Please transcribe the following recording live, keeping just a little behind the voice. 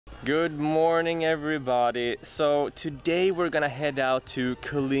Good morning, everybody. So today we're gonna head out to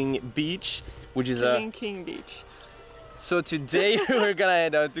Kelingking Beach, which is Kelingking Beach. So today we're gonna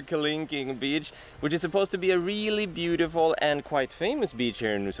head out to Kelingking Beach, which is supposed to be a really beautiful and quite famous beach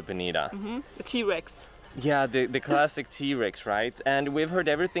here in NUSA PENIDA. The T-Rex. Yeah, the classic T-Rex, right? And we've heard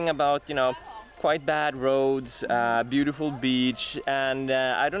everything about, you know, quite bad roads, beautiful beach, and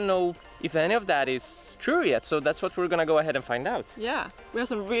I don't know if any of that is true yet, so that's what we're gonna go ahead and find out. Yeah, we had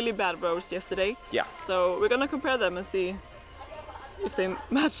some really bad roads yesterday. Yeah. So we're gonna compare them and see if they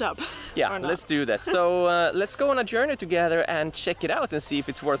match up. Yeah, let's do that. So let's go on a journey together and check it out and see if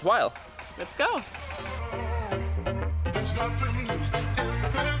it's worthwhile. Let's go.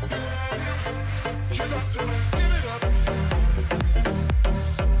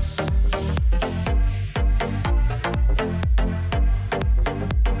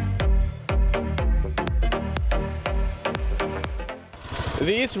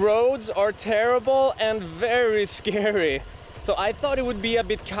 These roads are terrible and very scary. So I thought it would be a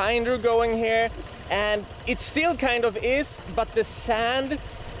bit kinder going here, and it still kind of is, but the sand,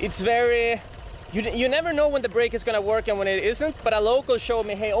 it's very... You never know when the brake is gonna work and when it isn't, but a local showed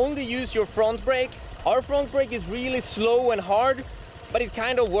me, hey, only use your front brake. Our front brake is really slow and hard, but it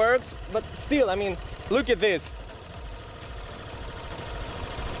kind of works. But still, I mean, look at this.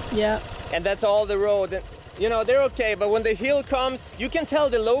 Yeah. And that's all the road. And, you know, they're okay, but when the hill comes, you can tell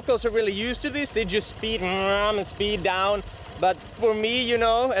the locals are really used to this. They just speed and speed down. But for me, you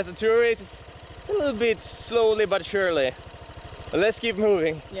know, as a tourist, a little bit slowly but surely. But let's keep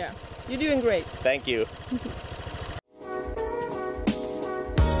moving. Yeah, you're doing great. Thank you.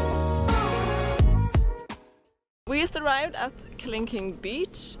 We just arrived at Kelingking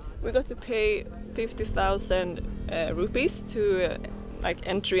Beach. We got to pay 50,000 rupees to like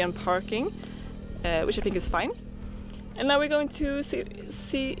entry and parking, which I think is fine. And now we're going to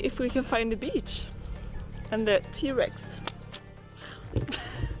see if we can find the beach and the T-Rex.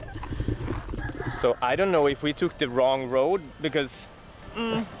 So I don't know if we took the wrong road, because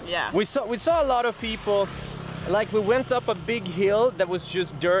yeah, we saw a lot of people. Like, we went up a big hill that was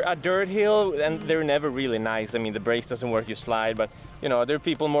just a dirt hill, and they're never really nice. I mean, the brakes doesn't work, you slide, but you know, there are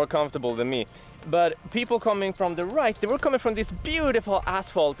people more comfortable than me. But people coming from the right, they were coming from this beautiful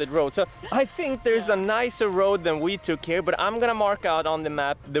asphalted road. So I think there's a nicer road than we took here, but I'm gonna mark out on the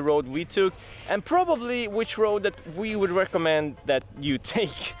map the road we took, and probably which road that we would recommend that you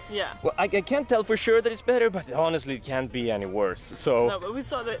take. Yeah. Well, I can't tell for sure that it's better, but honestly it can't be any worse. So no, but we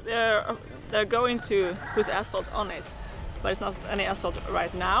saw that they're going to put asphalt on it, but it's not any asphalt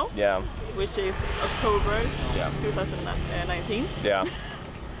right now. Yeah. Which is October 2019. Yeah.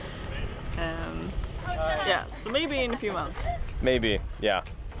 Yeah, so maybe in a few months. Maybe, yeah.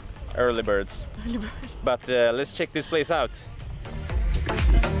 Early birds. Early birds. But let's check this place out.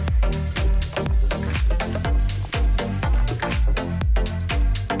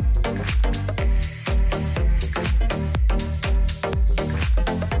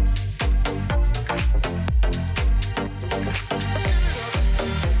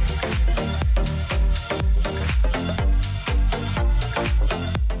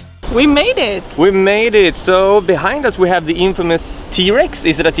 We made it! We made it! So behind us we have the infamous T-Rex.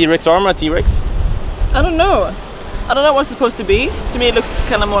 Is it a T-Rex arm or a T-Rex? I don't know. I don't know what it's supposed to be. To me it looks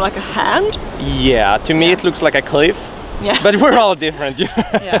kind of more like a hand. Yeah, to me it looks like a cliff. Yeah. But we're all different.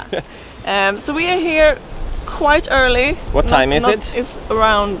 Yeah. So we are here quite early. What time is it? It's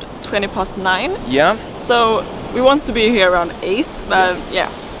around 9:20. Yeah. So we want to be here around 8.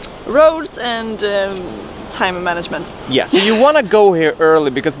 Yeah. Roads and time management. Yeah, so you want to go here early,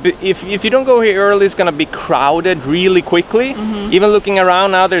 because if you don't go here early, it's gonna be crowded really quickly. Even looking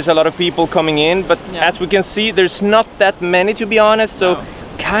around now, there's a lot of people coming in, but as we can see, there's not that many, to be honest. So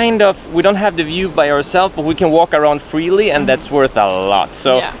kind of, we don't have the view by ourselves, but we can walk around freely, and that's worth a lot.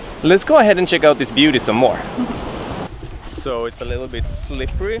 So let's go ahead and check out this beauty some more. So it's a little bit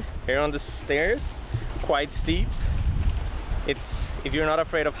slippery here on the stairs, quite steep. If you're not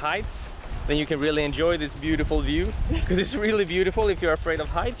afraid of heights, then you can really enjoy this beautiful view, because it's really beautiful. If you're afraid of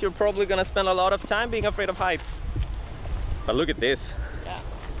heights, you're probably gonna spend a lot of time being afraid of heights. But look at this. Yeah.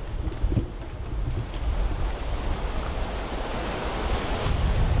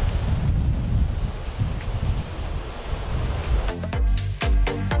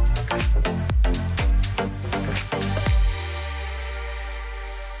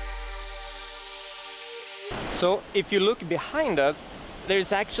 So if you look behind us,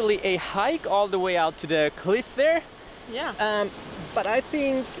 there's actually a hike all the way out to the cliff there. Yeah. But I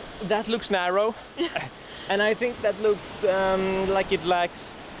think that looks narrow. And I think that looks like it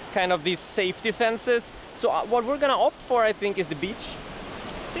lacks kind of these safety fences. So what we're gonna opt for, I think, is the beach.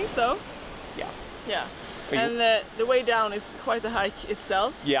 think so. Yeah. Yeah. And the way down is quite a hike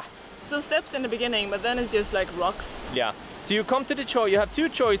itself. Yeah. So steps in the beginning, but then it's just like rocks. Yeah. So you come to the choice. You have two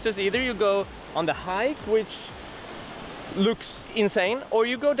choices. Either you go on the hike, which looks insane, or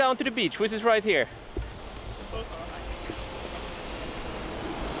you go down to the beach, which is right here.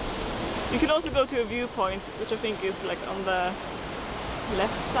 You can also go to a viewpoint, which I think is like on the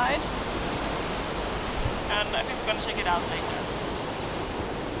left side. And I think we're gonna check it out later.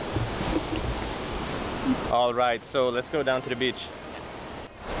 All right, so let's go down to the beach.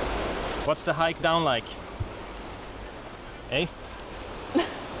 What's the hike down like? Eh?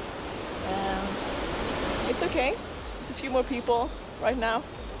 It's okay. It's a few more people right now.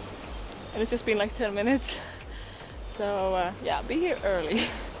 And it's just been like 10 minutes. So yeah, be here early.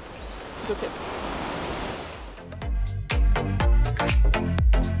 It's okay.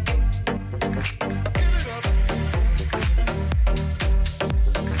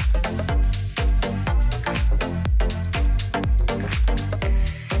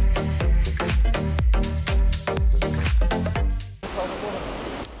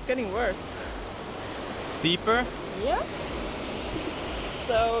 It's getting worse. Steeper? Yeah.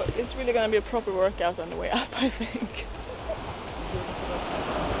 So it's really gonna be a proper workout on the way up, I think.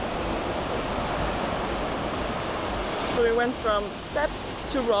 So we went from steps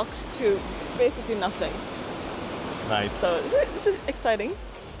to rocks to basically nothing. Nice. So this is exciting.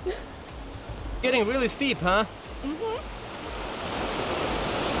 Getting really steep, huh?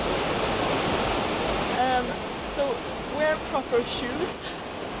 So wear proper shoes.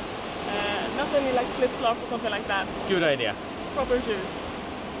 Not any like flip-flop or something like that. Good idea. Proper shoes.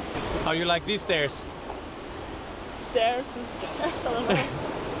 How you like these stairs? Stairs and stairs, I don't know.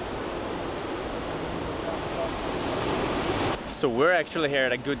 So we're actually here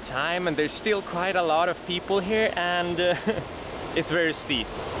at a good time, and there's still quite a lot of people here, and it's very steep.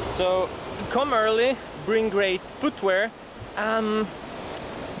 So come early, bring great footwear,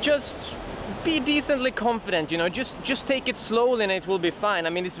 just be decently confident, you know, just take it slowly and it will be fine. I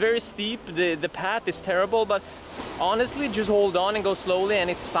mean, it's very steep, the path is terrible, but honestly, just hold on and go slowly and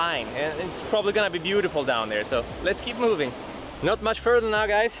it's fine. And it's probably gonna be beautiful down there, so let's keep moving. Not much further now,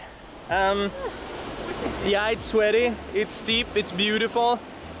 guys. Sweaty. Yeah, it's sweaty, it's steep, it's beautiful.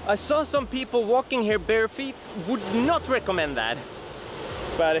 I saw some people walking here bare feet, would not recommend that.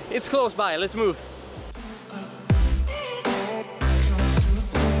 But it's close by, let's move.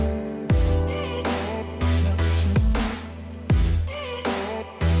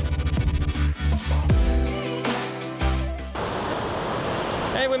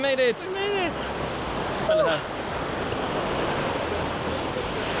 Hey, we made it! We made it!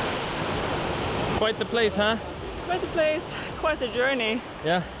 Quite the place, huh? Quite the place, quite the journey.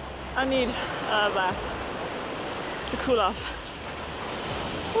 Yeah. I need a bath to cool off.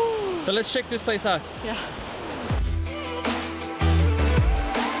 So let's check this place out. Yeah.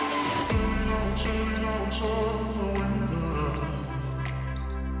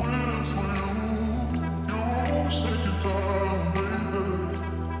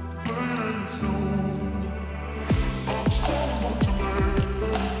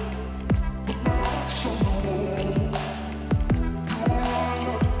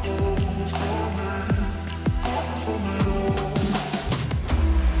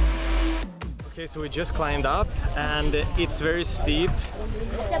 Okay, so we just climbed up and it's very steep.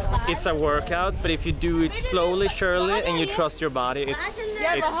 It's a workout, but if you do it slowly, surely, and you trust your body,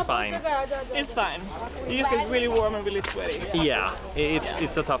 it's fine. It's fine. You just get really warm and really sweaty. Yeah,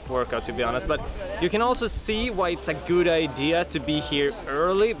 it's a tough workout, to be honest, but you can also see why it's a good idea to be here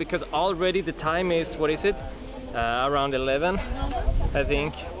early, because already the time is, what is it? Around 11, I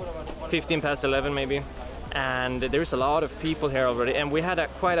think. 15 past 11 maybe. And there's a lot of people here already, and we had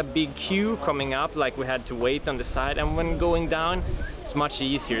quite a big queue coming up, like we had to wait on the side, and when going down it's much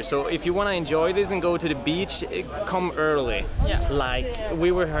easier. So if you want to enjoy this and go to the beach, come early. Yeah. Like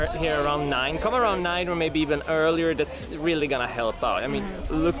we were here around 9, come around 9 or maybe even earlier. That's really gonna help out. I mean,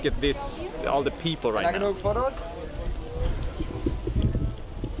 look at this, all the people right now.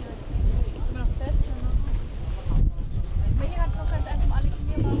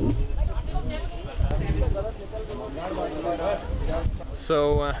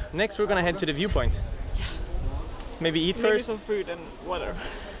 So next we're gonna head to the viewpoint. Yeah. Maybe eat Maybe first? some food and water.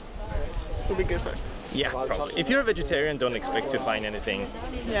 Would be good first. Yeah, probably. If you're a vegetarian, don't expect to find anything.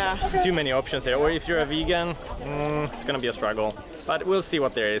 Yeah. Too many options there. Or if you're a vegan, it's gonna be a struggle. But we'll see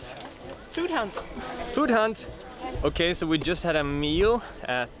what there is. Food hunt. Food hunt! Okay, so we just had a meal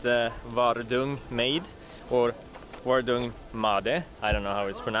at Vardung Maid, or Vardung Made. I don't know how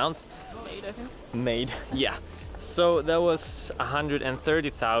it's pronounced. Made, I think. Maid, yeah. So that was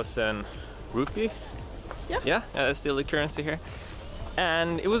 130,000 rupees. Yeah, that's still the currency here.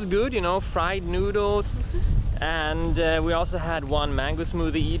 And it was good, you know, fried noodles. And we also had one mango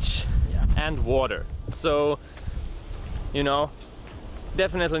smoothie each and water. So, you know,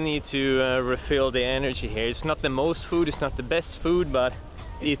 definitely need to refill the energy here. It's not the most food, it's not the best food, but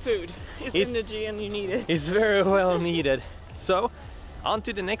it's food. It's energy and you need it. It's very well needed. So, on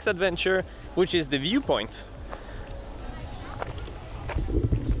to the next adventure, which is the viewpoint.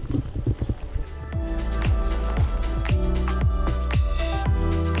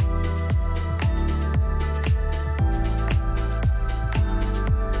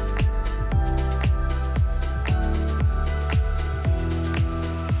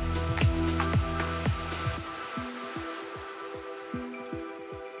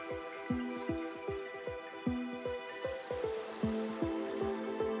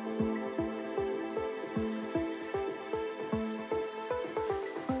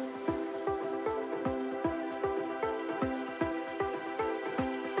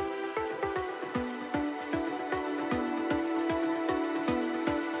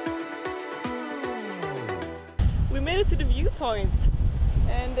 We made it to the viewpoint,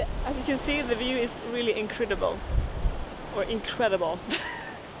 and as you can see, the view is really incredible.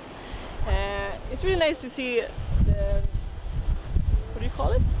 It's really nice to see the, what do you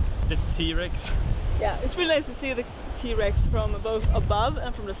call it? The T-Rex. Yeah, it's really nice to see the T-Rex from both above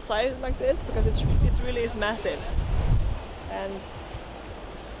and from the side like this, because it really is massive. And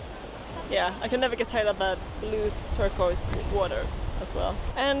yeah, I can never get tired of that blue turquoise water as well.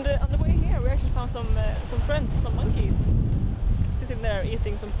 And on the way here we actually found some friends, some monkeys, sitting there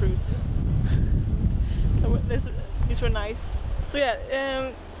eating some fruit. These were nice. So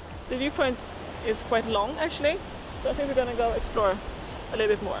yeah, the viewpoint is quite long actually, so I think we're gonna go explore a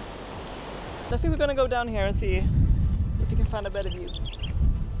little bit more. I think we're gonna go down here and see if we can find a better view.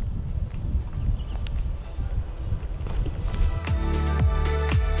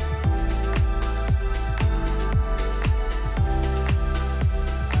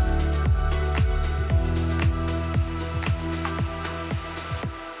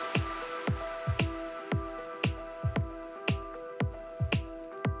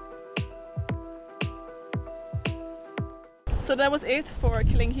 So that was it for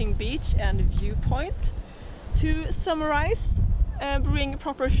Kelingking Beach and viewpoint. To summarize, bring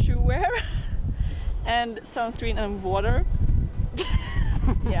proper shoe wear and sunscreen and water.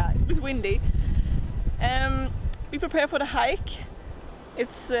 Yeah, it's a bit windy. Be prepared for the hike.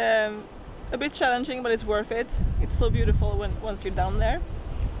 It's a bit challenging, but it's worth it. It's so beautiful once you're down there.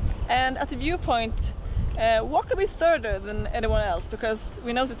 And at the viewpoint, walk a bit further than anyone else, because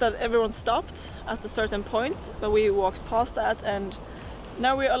we noticed that everyone stopped at a certain point, but we walked past that and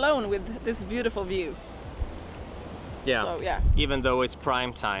now we're alone with this beautiful view. Yeah, so, yeah. Even though it's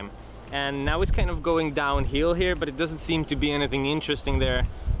prime time. And now it's kind of going downhill here, but it doesn't seem to be anything interesting there.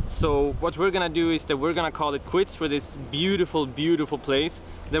 So what we're gonna do is that we're gonna call it quits for this beautiful, beautiful place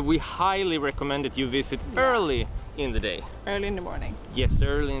that we highly recommend that you visit early in the day. Early in the morning. Yes,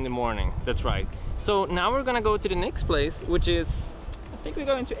 early in the morning, that's right. So now we're gonna go to the next place, which is... I think we're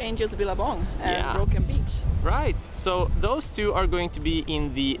going to Angels Billabong and Broken Beach. Right, so those two are going to be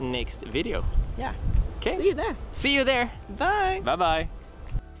in the next video. Yeah. Okay. See you there. See you there. Bye. Bye-bye.